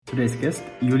Today's guest,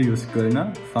 Julius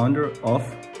Göllner, founder of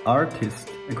ARRtist,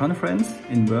 a conference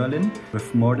in Berlin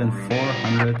with more than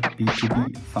 400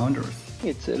 B2B founders.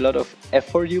 It's a lot of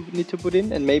effort you need to put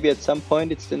in, and maybe at some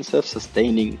point it's then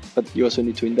self-sustaining, but you also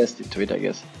need to invest into it, I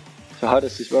guess. So how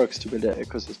does this work to build an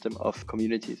ecosystem of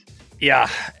communities? Yeah,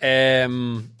 I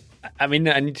mean,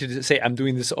 I need to say I'm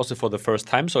doing this also for the first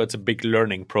time, so it's a big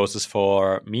learning process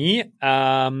for me.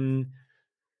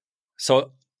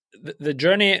 So the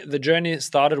journey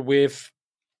started with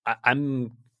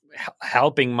I'm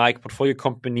helping my portfolio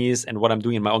companies, and what I'm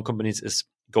doing in my own companies is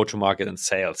go to market and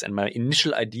sales. And my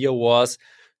initial idea was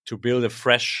to build a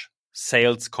fresh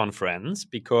sales conference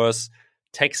because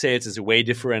tech sales is way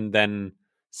different than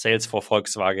sales for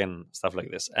Volkswagen, stuff like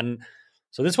this. And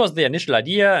so this was the initial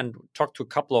idea, and talked to a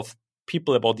couple of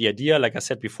people about the idea, like I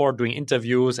said before, doing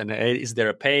interviews and hey, is there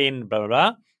a pain, blah, blah,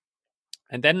 blah.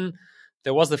 And then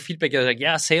there was the feedback like,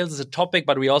 yeah, sales is a topic,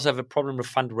 but we also have a problem with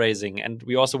fundraising. And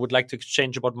we also would like to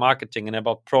exchange about marketing and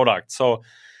about product. So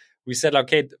we said,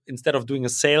 okay, instead of building a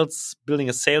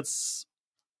sales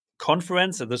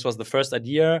conference, and this was the first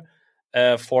idea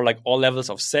for like all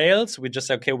levels of sales, we just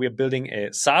said, okay, we're building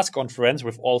a SaaS conference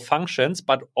with all functions,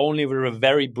 but only with a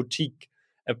very boutique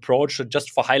approach just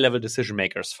for high-level decision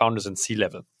makers, founders and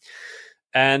C-level.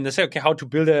 And they say, okay, how to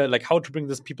bring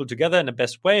these people together in the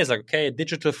best way? It's like, okay, a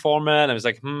digital format. And I was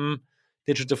like,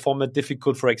 digital format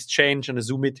difficult for exchange and a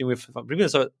Zoom meeting with people.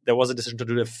 So there was a decision to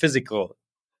do a physical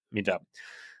meetup.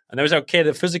 And I was like, okay,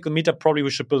 the physical meetup, probably we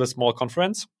should build a small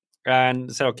conference.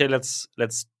 And said, okay, let's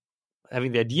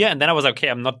having the idea. And then I was like, okay,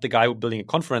 I'm not the guy who's building a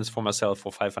conference for myself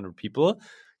for 500 people,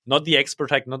 not the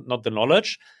expert, not the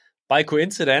knowledge. By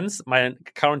coincidence, my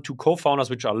current two co-founders,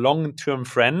 which are long-term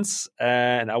friends,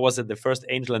 and I was at the first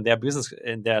angel in their business,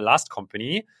 in their last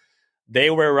company, they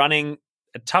were running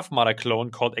a Tough Mudder clone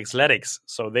called Xletics.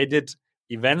 So they did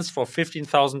events for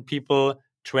 15,000 people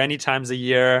 20 times a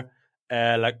year,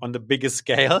 like on the biggest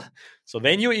scale. So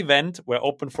they knew event, were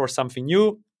open for something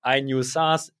new. I knew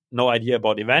SaaS, no idea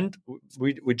about event.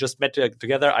 We just met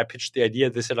together. I pitched the idea.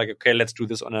 They said like, okay, let's do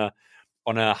this on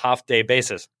a half-week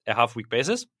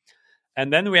basis.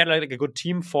 And then we had like a good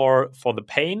team for the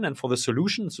pain and for the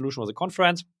solution. The solution was a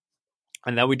conference.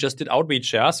 And then we just did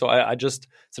outreach. Yeah. So I just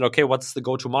said, okay, what's the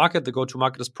go-to-market? The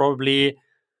go-to-market is probably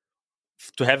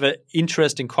to have an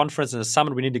interesting conference and a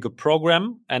summit. We need a good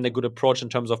program and a good approach in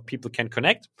terms of people can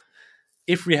connect.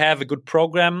 If we have a good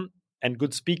program and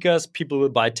good speakers, people will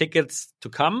buy tickets to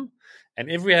come. And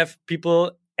if we have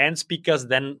people and speakers,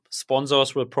 then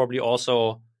sponsors will probably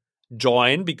also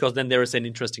join, because then there is an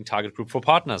interesting target group for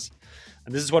partners.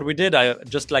 And this is what we did. I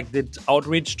just did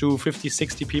outreach to 50,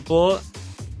 60 people.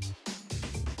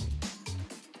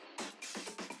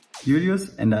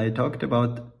 Julius and I talked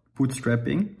about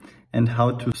bootstrapping and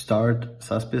how to start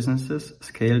SaaS businesses,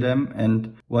 scale them,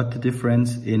 and what the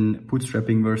difference in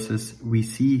bootstrapping versus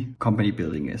VC company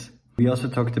building is. We also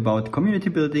talked about community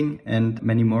building and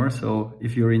many more. So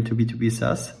if you're into B2B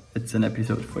SaaS, it's an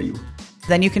episode for you.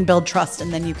 Then you can build trust,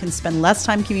 and then you can spend less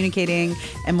time communicating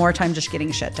and more time just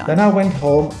getting shit done. Then I went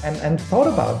home and thought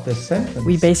about this sentence.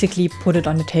 We basically put it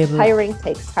on the table. Hiring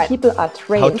takes time. People are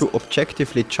trained. How to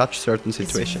objectively judge certain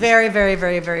situations. It's very, very,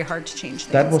 very, very hard to change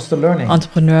things. That was the learning.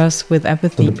 Entrepreneurs with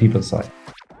empathy. To the people side.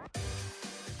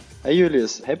 Hi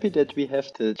Julius, happy that we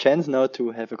have the chance now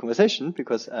to have a conversation,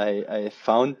 because I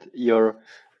found your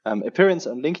appearance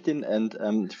on LinkedIn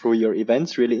and through your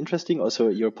events really interesting. Also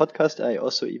your podcast, I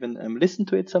also even listen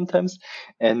to it sometimes.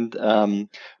 And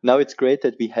now it's great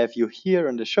that we have you here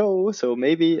on the show. So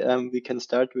maybe we can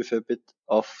start with a bit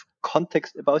of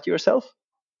context about yourself.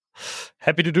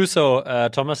 Happy to do so,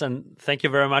 Thomas, and thank you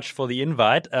very much for the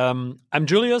invite. I'm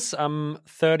Julius. I'm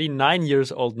 39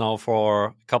 years old now for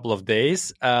a couple of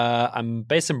days. I'm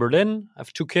based in Berlin. I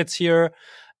have two kids here,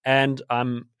 and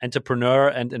I'm entrepreneur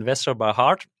and investor by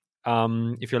heart.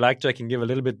 If you like to, I can give a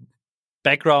little bit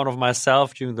background of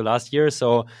myself during the last year.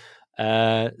 So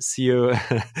see you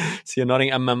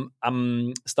nodding.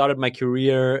 I'm started my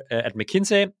career at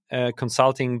McKinsey,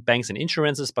 consulting banks and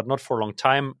insurances, but not for a long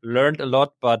time. Learned a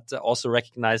lot, but also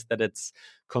recognized that it's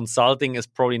consulting is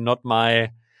probably not my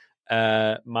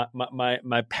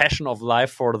passion of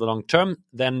life for the long term.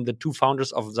 Then the two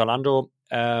founders of Zalando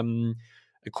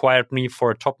acquired me for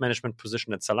a top management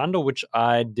position at Zalando, which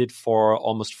I did for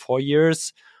almost 4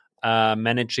 years,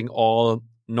 managing all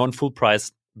non-full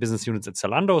price business units at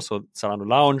Zalando. So Zalando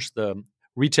Lounge, the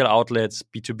retail outlets,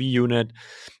 B2B unit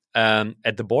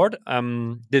at the board.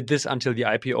 Did this until the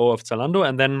IPO of Zalando.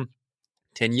 And then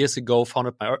 10 years ago,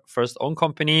 founded my first own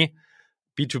company,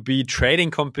 B2B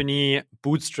trading company,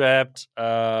 bootstrapped.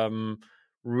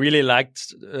 Really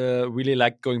liked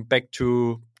going back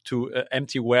to to an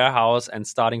empty warehouse and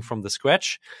starting from the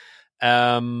scratch.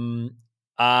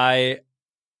 I,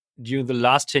 during the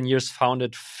last 10 years,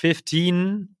 founded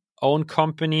 15 own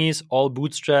companies, all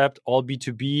bootstrapped, all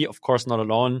B2B, of course, not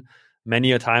alone,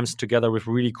 many a times together with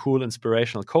really cool,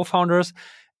 inspirational co-founders.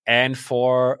 And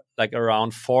for like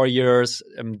around 4 years,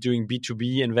 I'm doing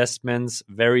B2B investments,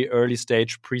 very early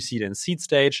stage, pre-seed and seed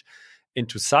stage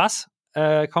into SaaS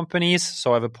companies.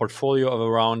 So I have a portfolio of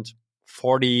around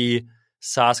 40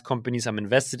 SaaS companies I'm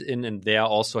invested in, and they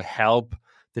also help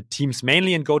the teams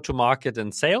mainly in go-to-market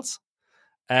and sales.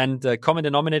 And the common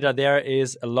denominator there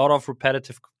is a lot of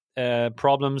repetitive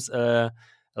problems, a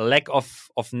lack of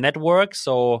network.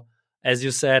 So as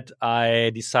you said,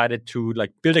 I decided to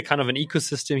like build a kind of an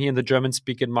ecosystem here in the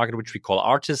German-speaking market, which we call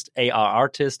ARRtist,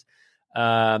 ARRtist,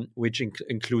 which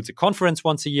includes a conference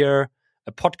once a year,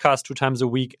 a podcast 2 times a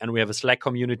week, and we have a Slack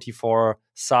community for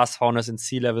SaaS founders and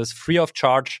C-levels, free of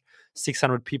charge,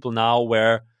 600 people now,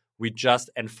 where we just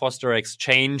foster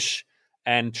exchange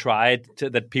and try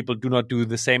that people do not do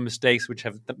the same mistakes which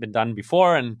have been done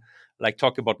before, and like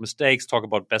talk about mistakes, talk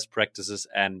about best practices,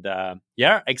 and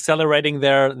accelerating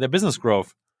their business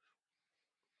growth.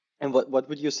 And what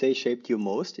would you say shaped you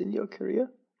most in your career?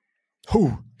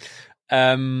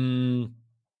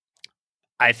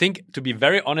 I think, to be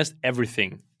very honest,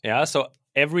 everything. Yeah. So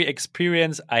every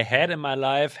experience I had in my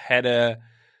life had a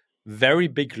very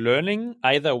big learning,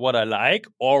 either what I like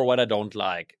or what I don't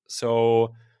like.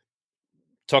 So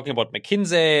talking about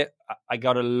McKinsey, I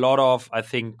got a lot of, I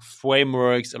think,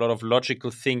 frameworks, a lot of logical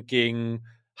thinking,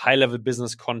 high-level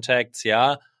business contacts,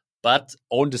 yeah. But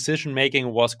own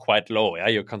decision-making was quite low, yeah.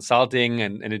 You're consulting,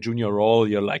 and in a junior role,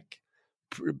 you're like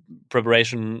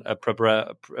preparation,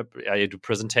 you do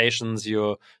presentations,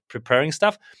 you're preparing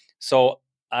stuff. So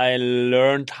I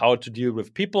learned how to deal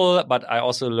with people, but I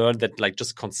also learned that like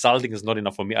just consulting is not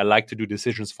enough for me. I like to do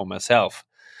decisions for myself.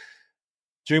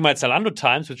 During my Zalando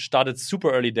times, which started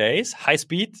super early days, high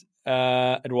speed,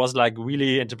 it was like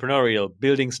really entrepreneurial,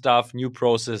 building stuff, new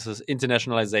processes,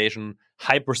 internationalization,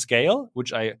 hyperscale,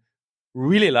 which I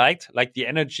really liked, like the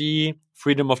energy,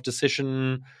 freedom of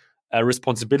decision,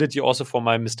 responsibility also for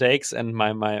my mistakes and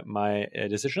my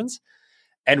decisions.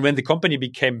 And when the company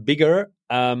became bigger,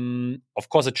 of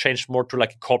course, it changed more to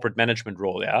like a corporate management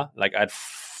role. Yeah, like I had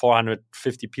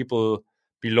 450 people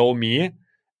below me,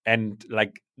 and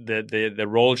like the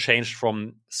role changed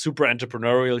from super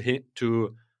entrepreneurial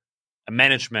to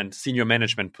a senior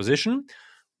management position,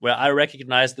 where I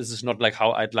recognize this is not like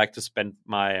how I'd like to spend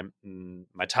my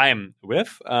time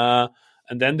with.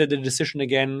 And then the decision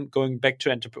again, going back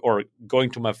to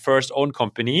going to my first own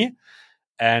company.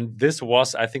 And this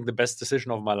was, I think, the best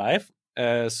decision of my life.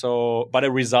 But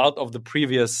a result of the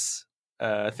previous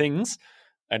things.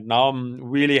 And now I'm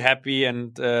really happy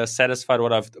and satisfied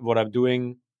what I'm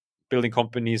doing, building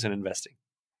companies and investing.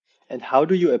 And how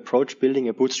do you approach building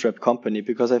a bootstrap company?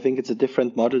 Because I think it's a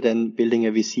different model than building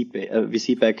a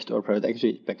VC-backed or private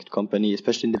equity-backed company,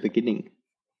 especially in the beginning.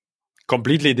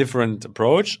 Completely different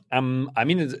approach. I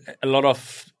mean, a lot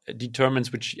of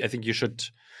determinants which I think you should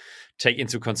take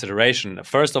into consideration.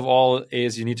 First of all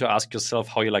is you need to ask yourself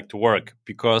how you like to work,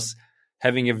 because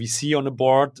having a VC on the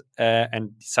board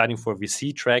and deciding for a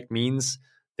VC track means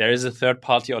there is a third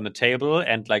party on the table,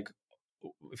 and like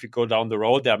if you go down the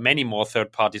road, there are many more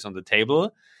third parties on the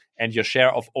table, and your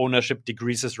share of ownership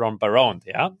decreases round by round.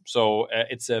 Yeah, so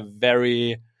it's a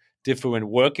very different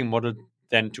working model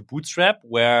than to bootstrap,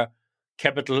 where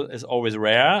capital is always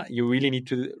rare. You really need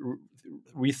to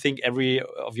rethink every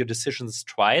of your decisions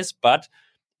twice, but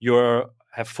you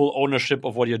have full ownership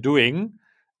of what you're doing.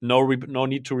 No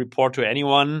need to report to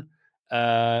anyone.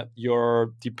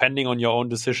 You're depending on your own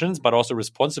decisions, but also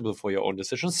responsible for your own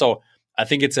decisions. So I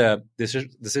think it's a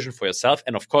decision for yourself.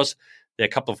 And of course, there are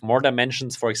a couple of more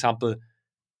dimensions. For example,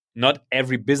 not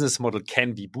every business model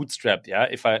can be bootstrapped. Yeah,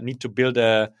 if I need to build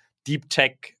a deep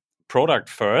tech product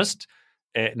first,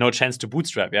 no chance to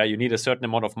bootstrap. Yeah, you need a certain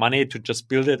amount of money to just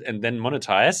build it and then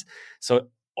monetize. So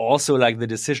also, like the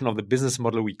decision of the business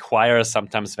model requires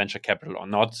sometimes venture capital or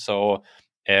not. So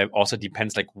also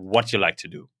depends like what you like to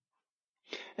do.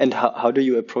 And how do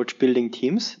you approach building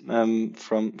teams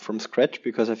from scratch?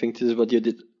 Because I think this is what you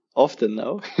did often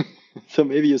now. So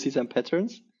maybe you see some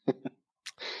patterns.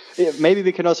 Yeah, maybe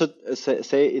we can also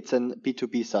say it's an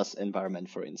B2B SaaS environment,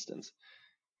 for instance.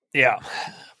 Yeah.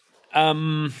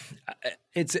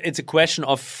 It's a question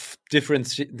of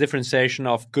differentiation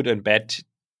of good and bad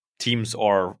teams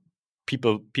or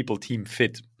people team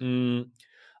fit.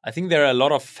 I think there are a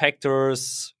lot of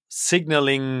factors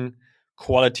signaling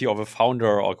quality of a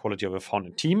founder or quality of a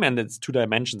founding team, and it's 2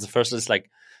 dimensions. The first is like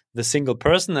the single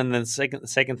person, and then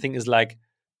second thing is like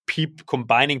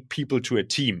combining people to a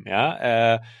team.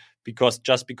 Yeah. Because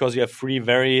you have 3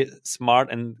 very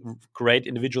smart and great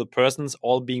individual persons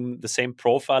all being the same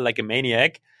profile like a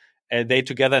maniac, they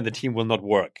together and the team will not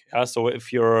work. Yeah? So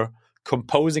if you're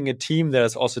composing a team,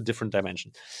 there's also different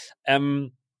dimension.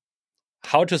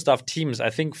 How to staff teams?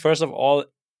 I think first of all,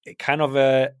 kind of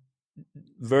a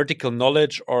vertical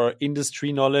knowledge or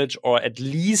industry knowledge, or at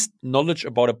least knowledge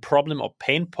about a problem or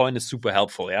pain point is super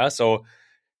helpful. Yeah. So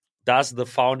did the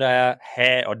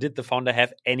founder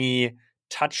have any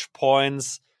touch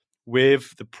points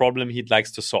with the problem he'd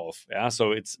likes to solve? Yeah.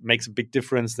 So it makes a big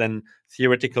difference than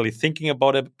theoretically thinking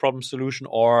about a problem solution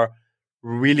or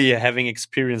really having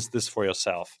experienced this for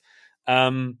yourself.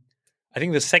 I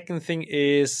think the second thing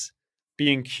is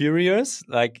being curious.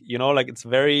 Like it's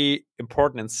very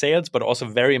important in sales, but also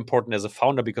very important as a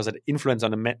founder because it influences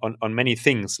on many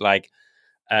things, like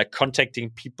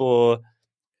contacting people,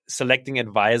 selecting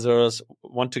advisors,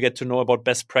 want to get to know about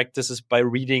best practices by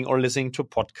reading or listening to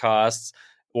podcasts,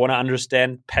 want to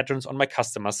understand patterns on my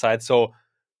customer side. So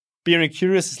being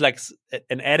curious is like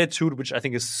an attitude which I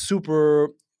think is super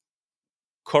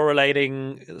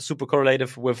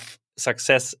correlative with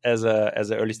success as a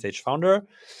early stage founder.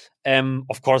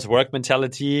 Of course, work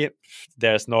mentality.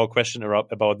 There's no question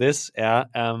about this. Yeah.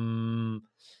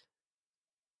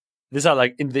 These are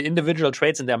like in the individual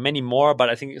traits, and there are many more, but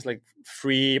I think it's like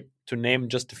 3 to name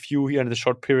just a few here in the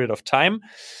short period of time.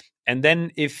 And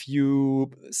then if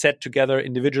you set together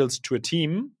individuals to a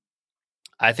team,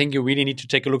 I think you really need to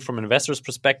take a look from an investor's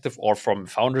perspective or from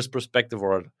founder's perspective,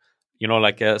 or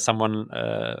like someone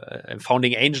a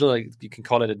founding angel, like you can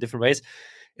call it in different ways.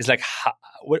 It's like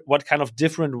what kind of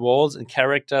different roles and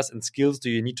characters and skills do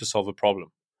you need to solve a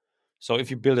problem? So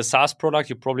if you build a SaaS product,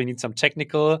 you probably need some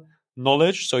technical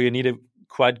knowledge. So you need a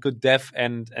quite good dev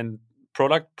and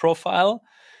product profile.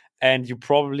 And you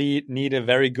probably need a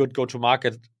very good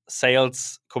go-to-market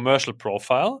sales commercial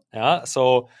profile. Yeah.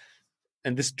 So,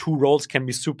 and these 2 roles can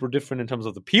be super different in terms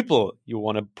of the people you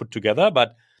want to put together.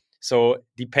 But so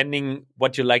depending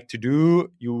what you like to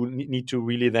do, you need to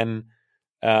really then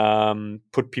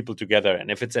put people together.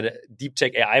 And if it's a deep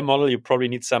tech AI model, you probably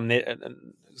need some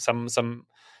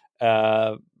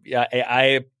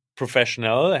AI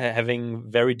professional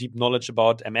having very deep knowledge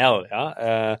about ML.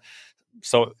 Yeah.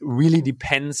 So really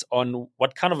depends on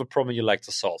what kind of a problem you like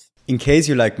to solve. In case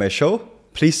you like my show,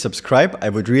 please subscribe. I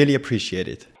would really appreciate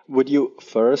it. Would you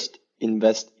first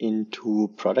invest into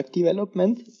product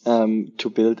development to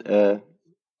build a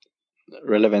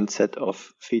relevant set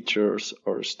of features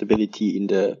or stability in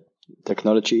the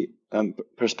technology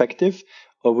perspective?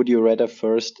 Or would you rather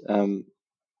first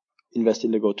invest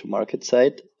in the go-to-market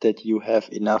side, that you have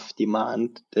enough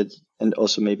demand and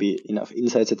also maybe enough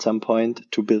insights at some point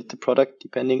to build the product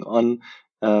depending on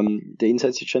the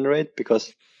insights you generate?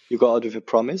 Because you go out with a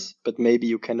promise, but maybe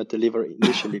you cannot deliver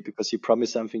initially because you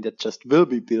promise something that just will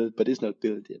be built but is not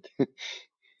built yet.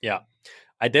 Yeah,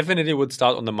 I definitely would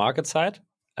start on the market side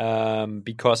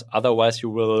because otherwise you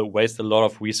will waste a lot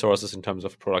of resources in terms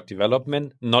of product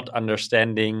development, not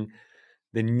understanding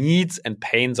the needs and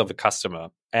pains of a customer.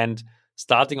 And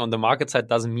starting on the market side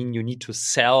doesn't mean you need to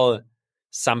sell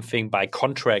something by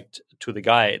contract to the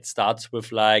guy. It starts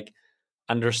with like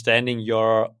understanding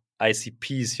your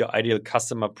ICPs, your ideal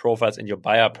customer profiles, and your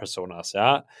buyer personas.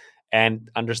 Yeah. And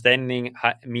understanding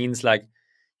means like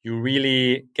you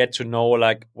really get to know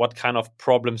like what kind of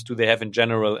problems do they have in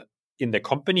general in the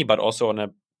company, but also on a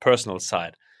personal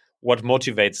side. What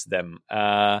motivates them?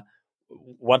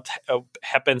 What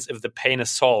happens if the pain is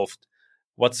solved?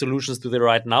 What solutions do they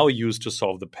right now use to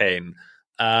solve the pain?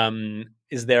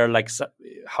 Is there like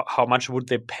how much would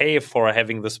they pay for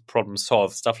having this problem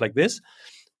solved? Stuff like this.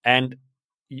 And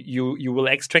you will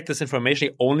extract this information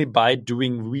only by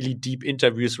doing really deep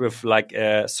interviews with like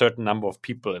a certain number of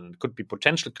people. And it could be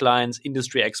potential clients,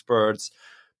 industry experts,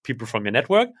 people from your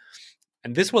network.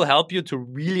 And this will help you to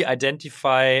really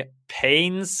identify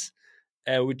pains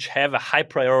which have a high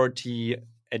priority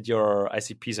at your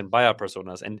ICPs and buyer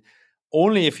personas. And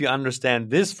only if you understand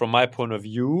this, from my point of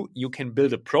view, you can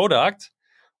build a product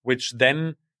which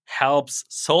then helps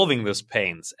solving those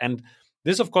pains. And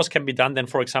this, of course, can be done then,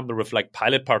 for example, with like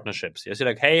pilot partnerships. You say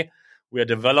like, hey, we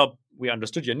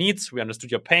understood your needs, we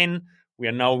understood your pain. We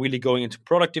are now really going into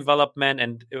product development.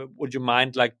 And would you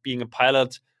mind like being a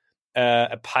pilot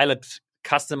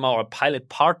customer or a pilot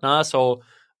partner? So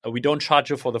we don't charge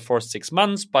you for the first 6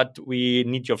 months, but we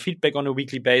need your feedback on a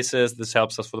weekly basis. This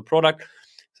helps us for the product.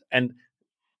 And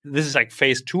this is like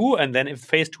phase 2. And then if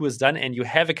phase 2 is done and you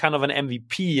have a kind of an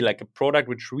MVP, like a product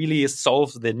which really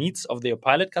solves the needs of their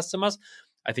pilot customers,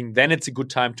 I think then it's a good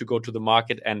time to go to the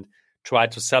market and try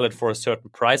to sell it for a certain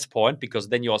price point, because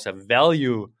then you also have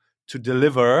value to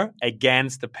deliver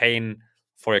against the pain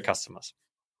for your customers.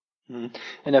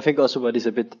 And I think also what is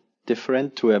a bit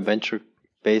different to a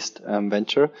venture-based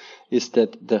venture is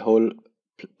that the whole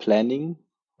planning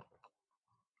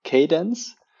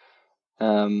cadence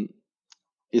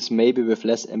is maybe with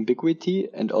less ambiguity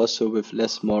and also with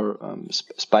less more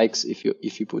spikes if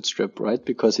you bootstrap, right?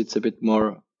 Because it's a bit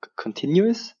more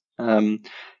continuous.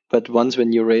 But once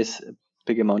when you raise a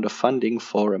big amount of funding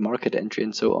for a market entry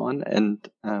and so on, and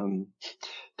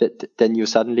then you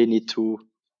suddenly need to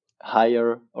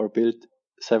hire or build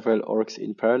several orgs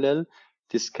in parallel.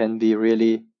 This can be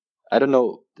really, I don't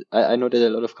know. I know that a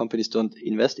lot of companies don't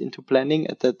invest into planning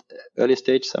at that early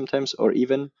stage sometimes, or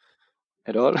even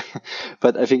at all.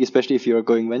 But I think especially if you're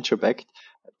going venture backed,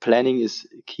 planning is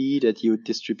key, that you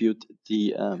distribute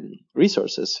the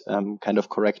resources kind of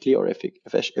correctly or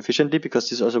efficiently, because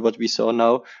this is also what we saw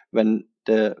now when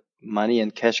the money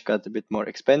and cash got a bit more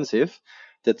expensive,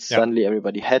 that suddenly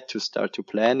everybody had to start to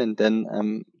plan. And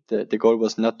then the goal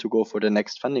was not to go for the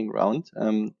next funding round,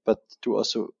 but to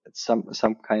also at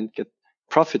some kind get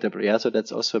profitable. Yeah. So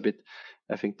that's also a bit,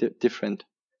 I think, different.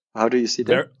 How do you see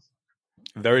that?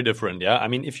 Very different. Yeah. I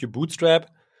mean, if you bootstrap,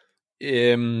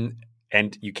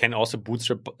 and you can also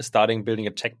bootstrap starting building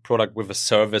a tech product with a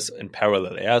service in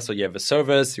parallel. Yeah. So you have a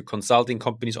service, you're consulting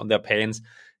companies on their pains,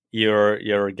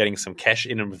 you're getting some cash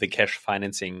in, and with the cash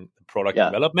financing the product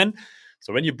development.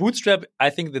 So when you bootstrap,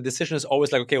 I think the decision is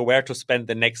always like, okay, where to spend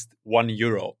the next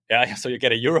 €1. Yeah. So you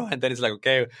get €1, and then it's like,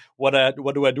 okay, what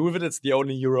do I do with it? It's the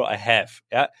only euro I have.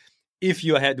 Yeah. If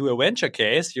you do a venture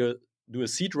case, you do a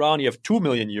seed round, you have €2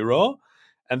 million.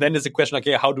 And then there's a question,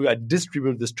 okay, how do I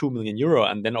distribute this €2 million?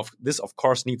 And then this, of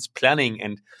course, needs planning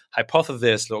and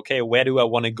hypothesis. Okay, where do I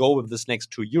want to go with this next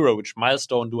 €2? Which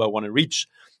milestone do I want to reach?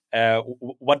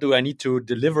 What do I need to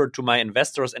deliver to my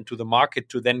investors and to the market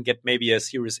to then get maybe a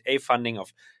Series A funding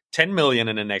of 10 million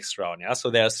in the next round? Yeah, so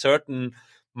there are certain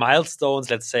milestones.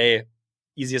 Let's say,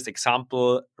 easiest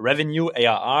example, revenue,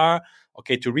 ARR.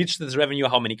 Okay, to reach this revenue,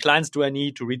 how many clients do I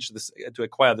need to reach this, to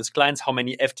acquire these clients? How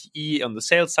many FTE on the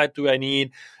sales side do I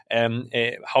need?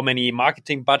 How many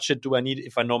marketing budget do I need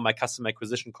if I know my customer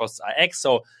acquisition costs are X?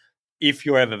 So if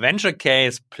you have a venture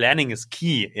case, planning is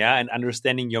key, yeah, and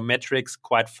understanding your metrics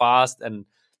quite fast and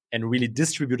really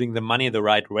distributing the money the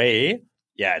right way.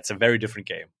 Yeah, it's a very different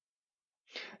game.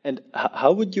 And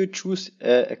how would you choose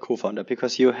a co-founder?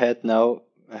 Because you had now,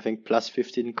 I think, plus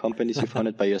 15 companies you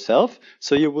founded by yourself.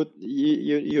 So you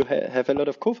have a lot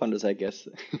of co-founders, I guess.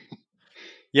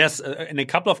 Yes, in a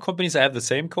couple of companies, I have the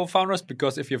same co-founders,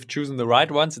 because if you've chosen the right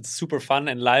ones, it's super fun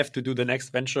in life to do the next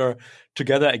venture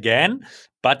together again.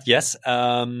 But yes,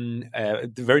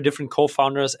 very different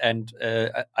co-founders. And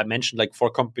I mentioned like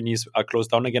 4 companies are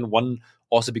closed down again. One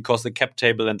also because the cap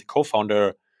table and the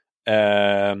co-founder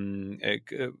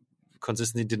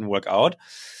consistency didn't work out.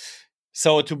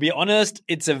 So to be honest,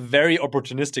 it's a very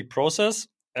opportunistic process.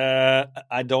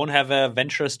 I don't have a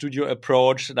venture studio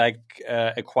approach, like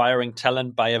acquiring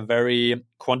talent by a very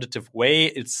quantitative way.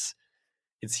 It's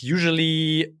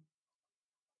usually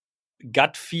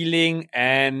gut feeling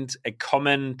and a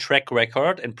common track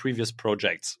record in previous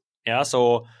projects. Yeah,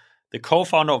 so the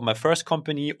co-founder of my first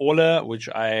company, Ole, which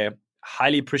I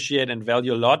highly appreciate and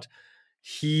value a lot,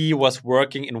 he was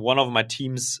working in one of my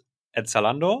teams at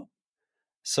Zalando.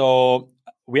 So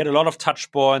we had a lot of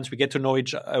touch points. We get to know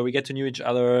each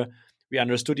other. We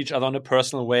understood each other in a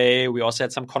personal way. We also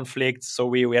had some conflicts. So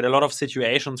we had a lot of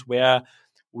situations where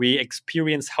we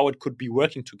experienced how it could be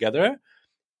working together.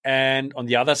 And on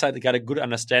the other side, they got a good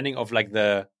understanding of like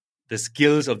the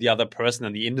skills of the other person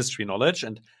and the industry knowledge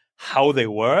and how they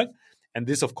work. And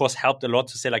this, of course, helped a lot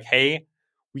to say like, hey,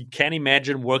 we can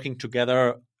imagine working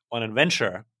together on an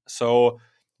venture. So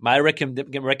my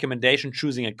recommendation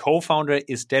choosing a co-founder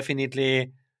is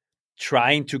definitely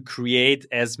trying to create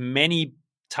as many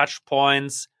touch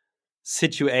points,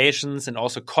 situations, and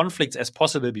also conflicts as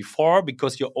possible before,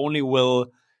 because you only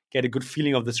will get a good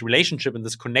feeling of this relationship and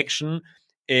this connection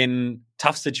in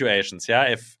tough situations. Yeah,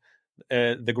 if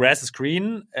the grass is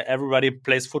green, everybody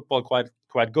plays football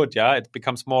quite good. Yeah, it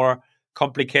becomes more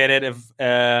complicated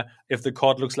if the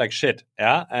court looks like shit.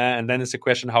 Yeah, and then it's a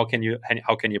question, how can you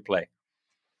play?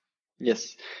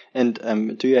 Yes.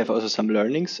 And do you have also some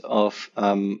learnings of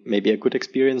maybe a good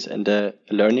experience and a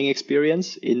learning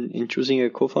experience in choosing a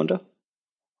co-founder?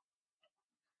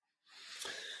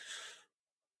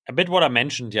 A bit what I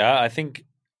mentioned, yeah. I think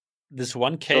this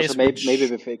one case... So maybe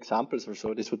with examples or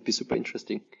so, this would be super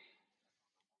interesting.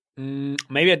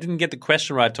 Maybe I didn't get the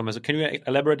question right, Thomas. Can you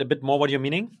elaborate a bit more what you're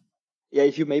meaning?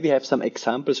 if you maybe have some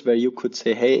examples where you could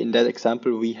say, hey, in that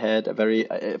example, we had a very,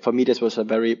 for me, this was a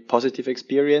very positive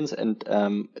experience and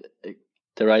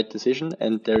the right decision.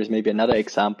 And there is maybe another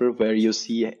example where you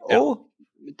see, it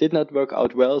did not work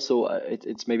out well. So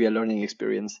it's maybe a learning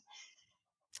experience.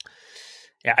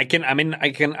 Yeah, I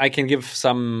can give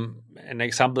an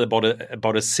example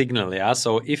about a signal. Yeah.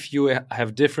 So if you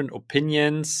have different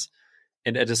opinions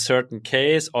and at a certain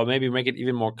case, or maybe make it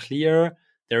even more clear,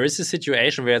 there is a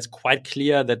situation where it's quite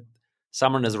clear that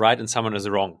someone is right and someone is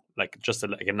wrong, like just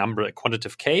like a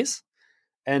quantitative case.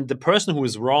 And the person who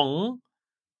is wrong,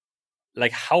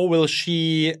 like how will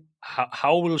she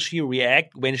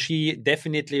react when she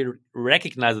definitely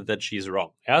recognizes that she's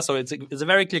wrong? Yeah, so it's a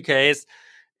very clear case.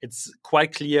 It's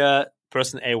quite clear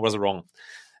person A was wrong,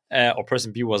 or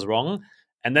person B was wrong.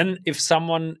 And then if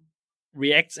someone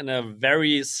reacts in a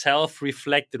very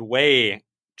self-reflected way,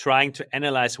 trying to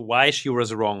analyze why she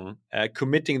was wrong,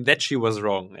 committing that she was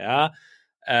wrong,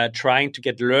 trying to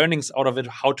get learnings out of it,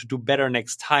 how to do better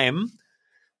next time,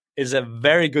 is a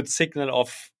very good signal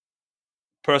of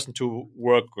person to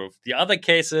work with. The other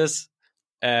cases,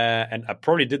 and I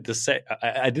probably did the same.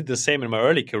 I did the same in my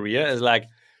early career, is like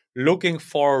looking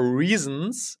for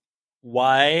reasons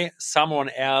why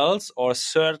someone else or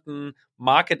certain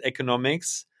market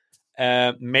economics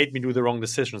made me do the wrong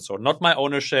decision. So not my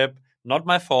ownership, not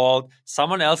my fault.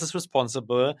 Someone else is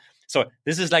responsible. So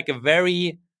this is like a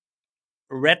very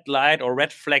red light or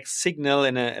red flag signal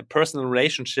in a personal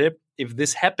relationship. If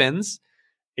this happens,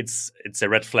 it's a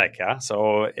red flag. Yeah.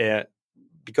 So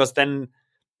because then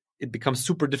it becomes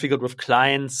super difficult with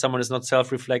clients. Someone is not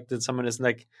self-reflected. Someone is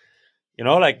like,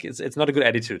 like it's not a good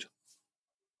attitude.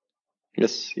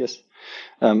 Yes.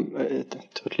 I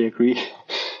totally agree.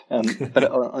 But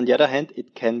on the other hand,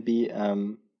 it can be,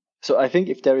 so I think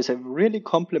if there is a really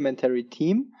complementary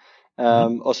team,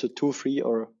 also 2, 3,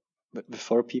 or with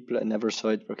 4 people, I never saw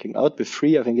it working out. With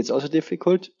 3, I think it's also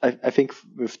difficult. I think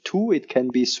with 2, it can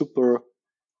be super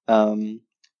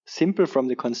simple from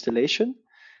the constellation.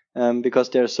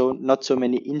 Because there are not so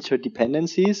many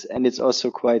interdependencies, and it's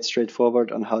also quite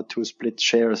straightforward on how to split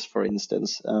shares, for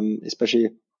instance, especially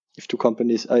if 2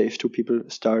 people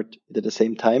start at the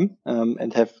same time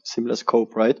and have similar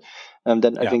scope, right?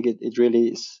 Then I think it really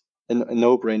is a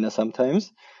no-brainer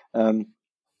sometimes.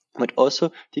 But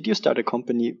also, did you start a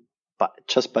company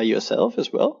just by yourself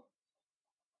as well?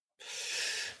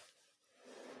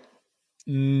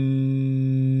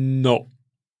 No.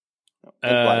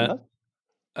 And why not?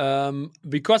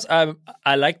 Because I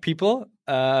like people.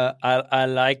 I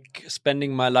like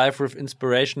spending my life with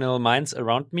inspirational minds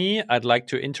around me. I'd like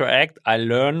to interact. I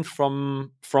learn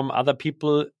from other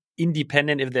people,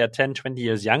 independent if they're 10, 20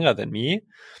 years younger than me.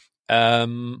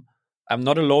 I'm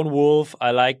not a lone wolf.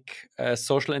 I like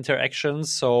social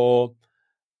interactions. So,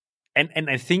 and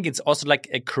I think it's also like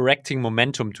a correcting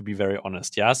momentum, to be very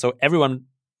honest. Yeah. So everyone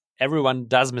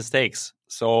does mistakes.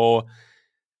 So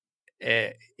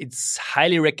it's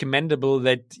highly recommendable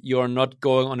that you're not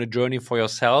going on a journey for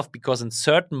yourself, because in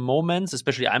certain moments,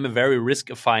 especially I'm a very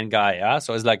risk-affine guy. Yeah.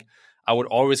 So it's like I would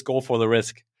always go for the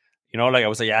risk. Like I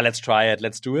would say, yeah, let's try it.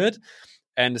 Let's do it.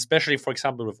 And especially, for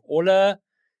example, with Ole,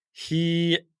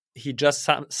 he just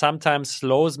sometimes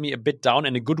slows me a bit down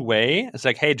in a good way. It's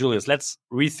like, hey, Julius, let's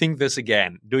rethink this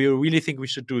again. Do you really think we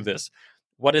should do this?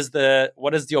 What is the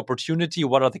opportunity?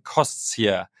 What are the costs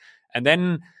here? And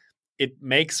then it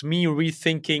makes me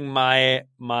rethinking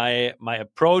my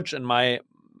approach and my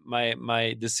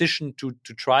decision to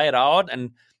try it out.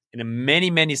 And in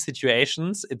many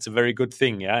situations, it's a very good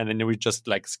thing. Yeah. And then we just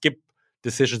like skip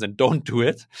decisions and don't do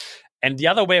it. And the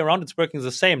other way around, it's working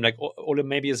the same. Like Ole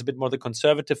maybe is a bit more the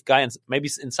conservative guy, and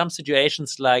maybe in some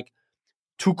situations like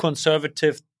too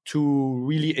conservative to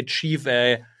really achieve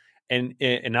an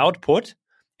output.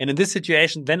 And in this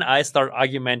situation, then I start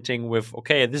argumenting with,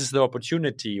 okay, this is the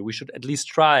opportunity. We should at least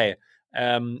try.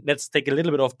 Let's take a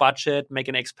little bit of budget, make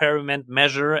an experiment,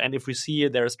 measure, and if we see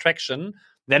there is traction,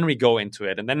 then we go into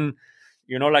it. And then,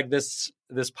 like this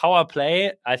power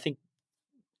play, I think,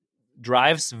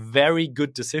 drives very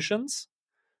good decisions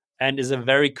and is a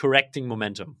very correcting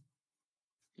momentum.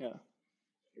 Yeah,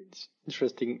 it's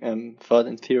interesting thought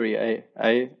and theory.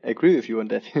 I agree with you on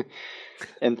that.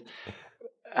 And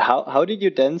how did you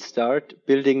then start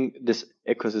building this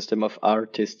ecosystem of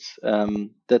artists?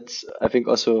 That's, I think,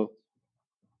 also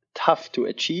tough to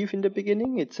achieve in the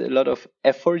beginning. It's a lot of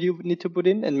effort you need to put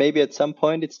in, and maybe at some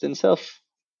point it's then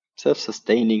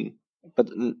self-sustaining. But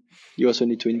you also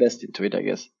need to invest into it, I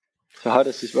guess. So how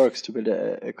does this work to build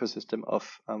an ecosystem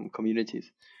of communities?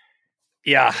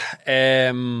 Yeah,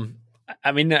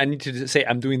 I mean, I need to say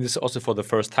I'm doing this also for the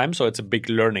first time, so it's a big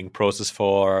learning process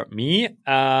for me.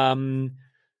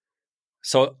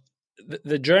 So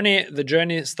the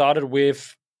journey started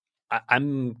with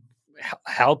I'm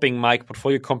helping my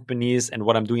portfolio companies, and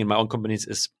what I'm doing in my own companies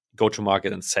is go to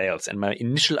market and sales. And my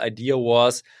initial idea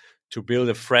was to build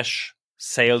a fresh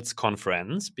sales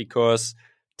conference, because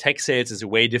tech sales is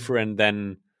way different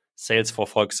than sales for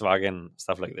Volkswagen,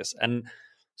 stuff like this. And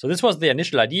so this was the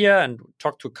initial idea, and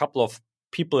talked to a couple of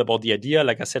people about the idea,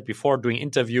 like I said before, doing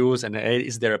interviews, and hey,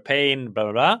 is there a pain, blah,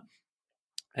 blah, blah.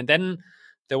 And then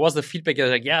there was the feedback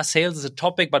like, yeah, sales is a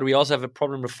topic, but we also have a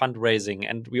problem with fundraising.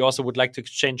 And we also would like to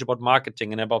exchange about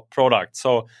marketing and about product.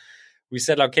 So we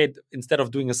said, okay, instead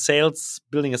of building a sales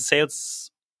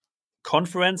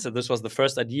conference, and this was the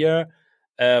first idea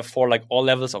for like all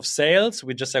levels of sales,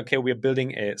 we just said, okay, we're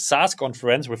building a SaaS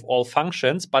conference with all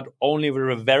functions, but only with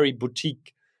a very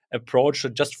boutique approach,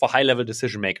 just for high-level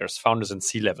decision makers, founders and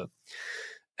C-level.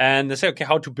 And they say, okay,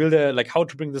 how to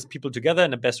bring these people together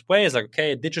in the best way? It's like,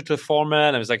 okay, a digital format.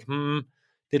 And I was like,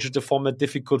 digital format,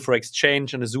 difficult for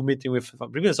exchange and a Zoom meeting with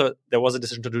people. So there was a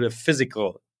decision to do a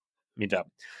physical meetup.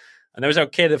 And I was like,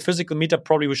 okay, the physical meetup,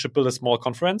 probably we should build a small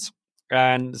conference.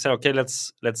 And said, okay,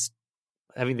 let's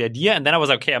having the idea. And then I was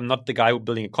like, okay, I'm not the guy who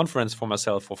building a conference for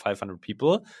myself for 500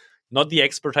 people, not the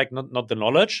expert, not the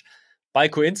knowledge. By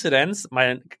coincidence,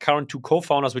 my current two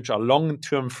co-founders, which are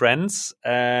long-term friends,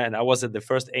 and I was at the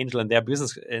first angel in their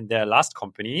business, in their last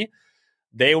company,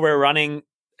 they were running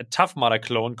a Tough Mudder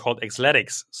clone called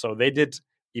Xletics. So they did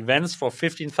events for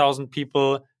 15,000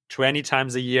 people 20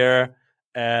 times a year,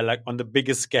 like on the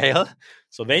biggest scale.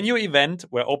 So they knew event,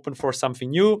 were open for something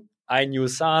new. I knew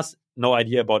SaaS, no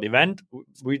idea about event.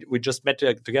 We just met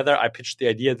together. I pitched the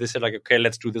idea. They said like, okay,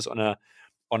 let's do this on a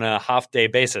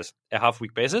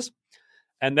half-week basis.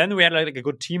 And then we had like a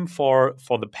good team for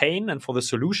the pain and for the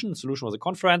solution. The solution was a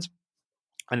conference.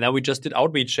 And then we just did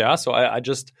outreach. Yeah. So I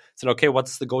just said, okay,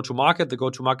 what's the go-to-market? The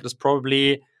go-to-market is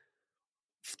probably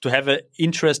to have an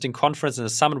interesting conference and a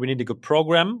summit. We need a good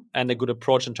program and a good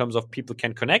approach in terms of people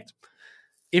can connect.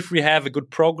 If we have a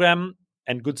good program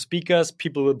and good speakers,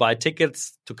 people will buy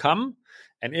tickets to come.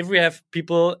 And if we have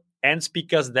people and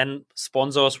speakers, then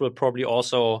sponsors will probably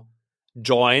also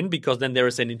join, because then there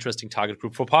is an interesting target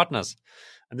group for partners.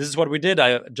 And this is what we did.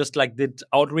 I just did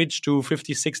outreach to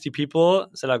 50, 60 people,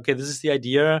 said, okay, this is the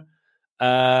idea.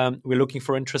 We're looking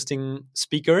for interesting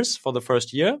speakers for the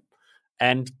first year.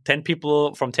 And 10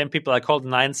 people I called,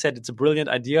 9 said, it's a brilliant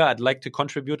idea. I'd like to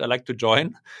contribute. I'd like to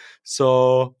join.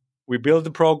 So we built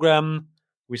the program.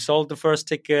 We sold the first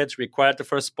tickets. We acquired the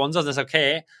first sponsors. And I said,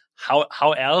 okay,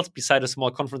 how else beside a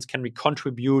small conference can we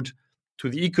contribute to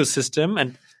the ecosystem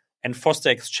and foster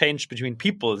exchange between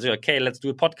people? So, okay, let's do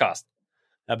a podcast.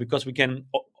 Because we can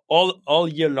all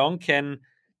year long can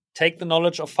take the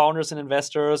knowledge of founders and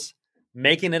investors,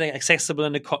 making it accessible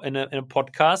in a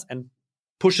podcast, and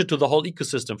push it to the whole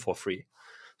ecosystem for free.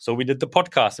 So we did the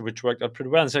podcast, which worked out pretty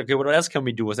well. And said, okay, what else can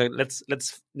we do? I said, let's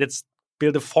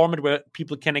build a format where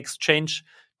people can exchange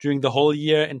during the whole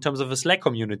year in terms of a Slack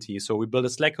community. So we built a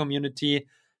Slack community,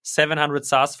 700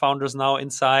 SaaS founders now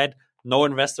inside, no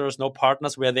investors, no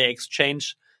partners, where they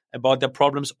exchange about their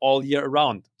problems all year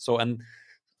around.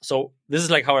 So this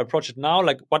is like how I approach it now.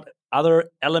 Like, what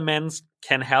other elements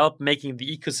can help making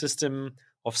the ecosystem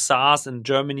of SaaS in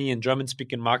Germany and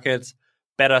German-speaking markets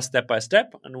better step by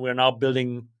step? And we're now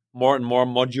building more and more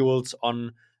modules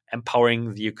on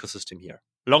empowering the ecosystem here.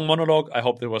 Long monologue. I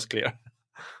hope that was clear.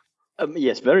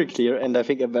 Yes, very clear. And I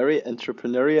think a very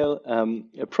entrepreneurial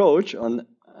approach on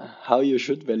how you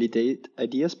should validate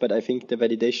ideas. But I think the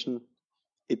validation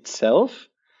itself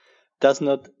does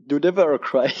not do the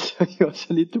work, right? So you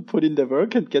also need to put in the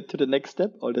work and get to the next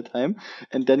step all the time,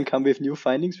 and then come with new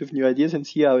findings, with new ideas, and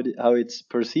see how it's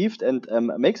perceived, and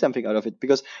make something out of it.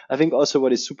 Because I think also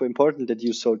what is super important, that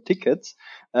you sold tickets,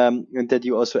 and that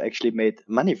you also actually made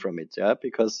money from it. Yeah,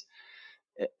 because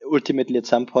ultimately at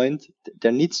some point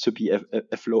there needs to be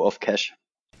a flow of cash.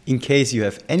 In case you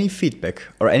have any feedback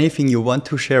or anything you want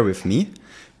to share with me,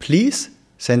 please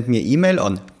send me an email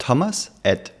on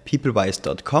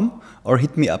thomas@peoplewise.com or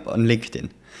hit me up on LinkedIn.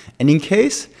 And in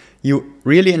case you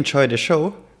really enjoy the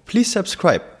show, please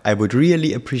subscribe. I would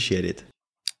really appreciate it.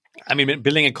 I mean,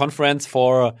 building a conference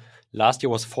for last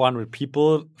year was 400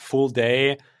 people, full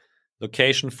day,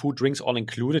 location, food, drinks, all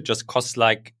included, just costs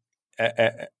like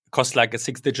a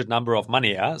 6-digit number of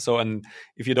money. Yeah. So, and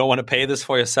if you don't want to pay this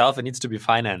for yourself, it needs to be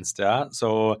financed. Yeah.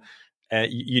 So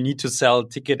you need to sell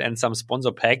ticket and some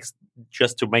sponsor packs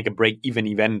just to make a break-even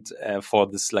event for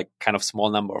this like kind of small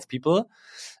number of people.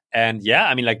 And yeah,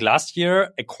 I mean, like last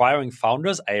year, acquiring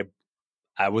founders, I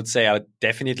I would say I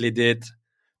definitely did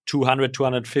 200,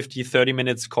 250, 30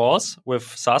 minutes calls with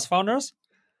SaaS founders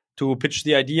to pitch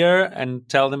the idea and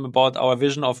tell them about our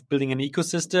vision of building an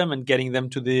ecosystem and getting them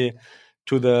to the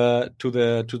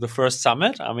first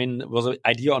summit. I mean, it was an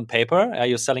idea on paper.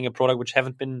 You're selling a product which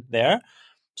haven't been there.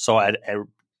 So I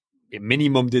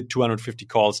minimum did 250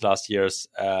 calls last year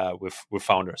with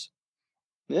founders.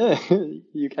 Yeah,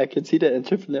 I can see the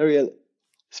entrepreneurial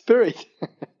spirit.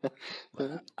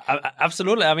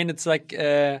 Absolutely. I mean, it's like,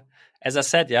 as I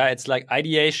said, it's like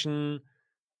ideation,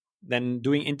 then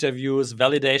doing interviews,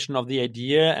 validation of the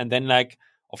idea, and then like,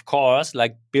 of course,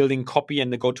 like building copy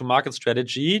and the go-to-market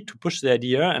strategy to push the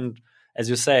idea. And as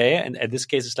you say, and in this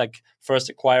case, it's like first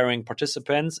acquiring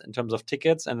participants in terms of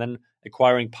tickets and then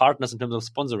acquiring partners in terms of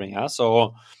sponsoring. Yeah?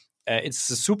 So it's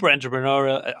a super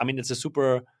entrepreneurial. I mean, it's a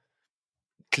super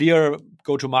clear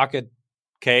go-to-market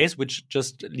case, which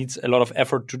just needs a lot of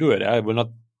effort to do it. It will not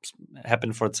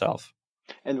happen for itself.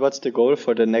 And what's the goal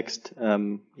for the next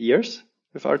years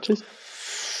with ARRtist?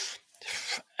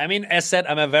 I mean, as said,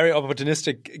 I'm a very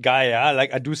opportunistic guy. Yeah?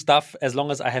 Like I do stuff as long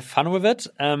as I have fun with it.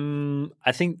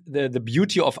 I think the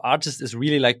beauty of ARRtist is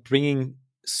really like bringing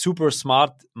super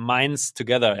smart minds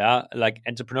together. Yeah, like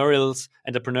entrepreneurs,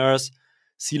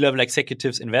 C-level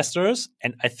executives, investors,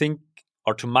 and I think,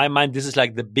 or to my mind, this is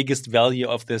like the biggest value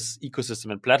of this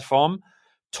ecosystem and platform.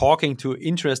 Talking to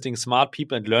interesting, smart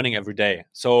people and learning every day.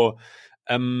 So.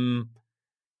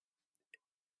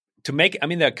 To make, I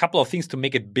mean, there are a couple of things to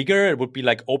make it bigger. It would be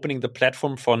like opening the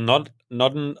platform for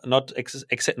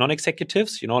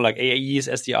non-executives, like AEs,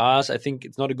 SDRs. I think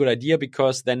it's not a good idea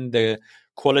because then the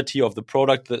quality of the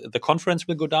product, the conference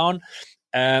will go down.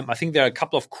 I think there are a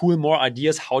couple of cool more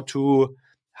ideas how to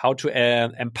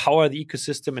empower the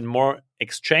ecosystem and more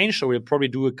exchange. So we'll probably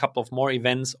do a couple of more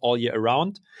events all year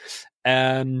around.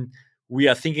 We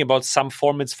are thinking about some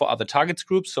formats for other target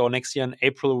groups. So next year in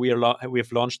April, we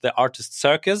have launched the ARRtist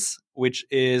Circus, which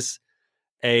is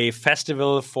a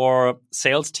festival for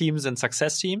sales teams and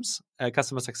success teams,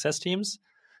 customer success teams.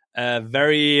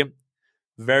 Very,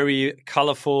 very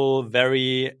colorful,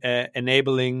 very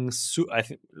enabling. I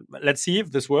think. Let's see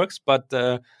if this works, but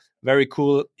very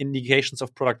cool indications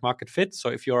of product market fit. So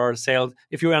if you're in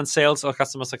sales or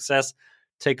customer success,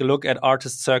 take a look at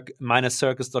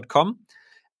arrtist-circus.com.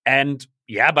 And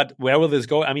but where will this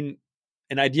go? I mean,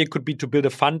 an idea could be to build a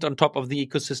fund on top of the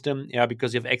ecosystem,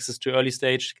 because you have access to early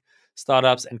stage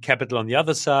startups and capital on the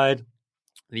other side.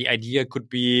 The idea could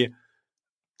be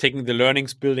taking the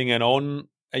learnings, building a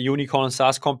unicorn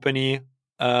SaaS company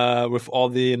with all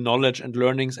the knowledge and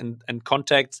learnings and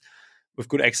contacts, with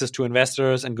good access to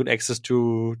investors and good access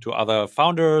to other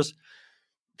founders.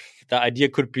 The idea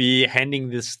could be handing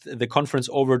the conference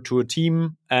over to a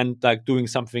team and like doing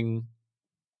something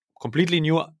completely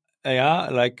new,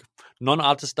 like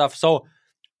non-ARRtist stuff. So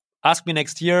ask me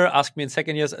next year, ask me in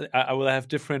second years. I will have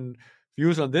different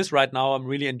views on this. Right now, I'm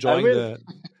really enjoying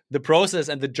the process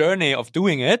and the journey of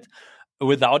doing it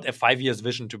without a 5 years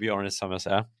vision, to be honest, Thomas.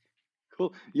 Yeah.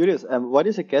 Cool. Julius, what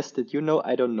is a guest that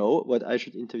I don't know what I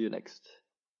should interview next?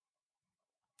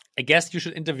 A guest you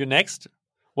should interview next?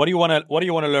 What do you want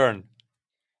to learn?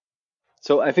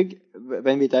 So I think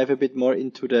when we dive a bit more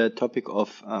into the topic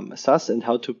of SaaS and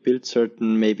how to build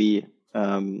certain maybe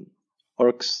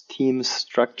orgs, teams,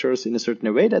 structures in a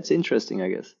certain way, that's interesting, I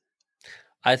guess.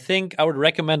 I think I would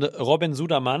recommend Robin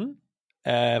Sudermann,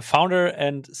 founder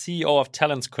and CEO of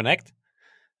Talents Connect.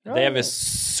 They have a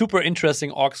super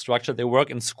interesting org structure. They work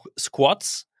in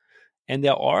squads in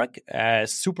their org.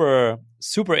 Super,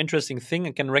 super interesting thing.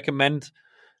 I can recommend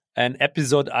an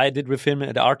episode I did with him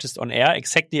at ARRtist on Air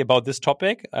exactly about this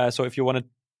topic. So if you want to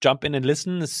jump in and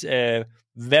listen, it's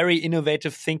very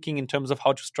innovative thinking in terms of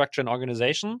how to structure an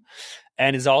organization.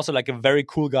 And he's also like a very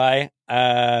cool guy,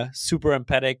 super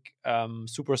empathic,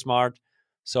 super smart.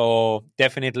 So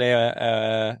definitely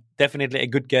a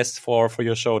good guest for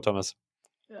your show, Thomas.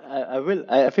 I will.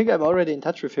 I think I'm already in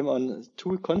touch with him on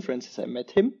 2 conferences. I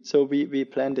met him. So we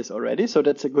planned this already. So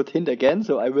that's a good hint again.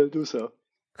 So I will do so.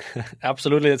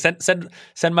 Absolutely.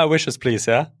 Send my wishes, please.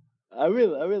 Yeah. I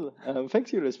will.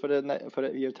 Thanks, Julius, for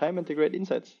your time and the great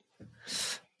insights.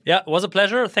 Yeah, it was a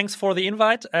pleasure. Thanks for the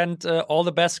invite, and all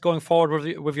the best going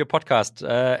forward with your podcast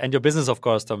and your business, of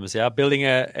course, Thomas. Yeah, building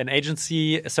an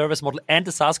agency, a service model, and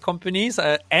a SaaS companies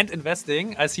and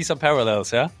investing. I see some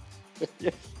parallels. Yeah.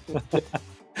 Yes.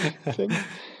 Thanks.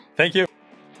 Thank you.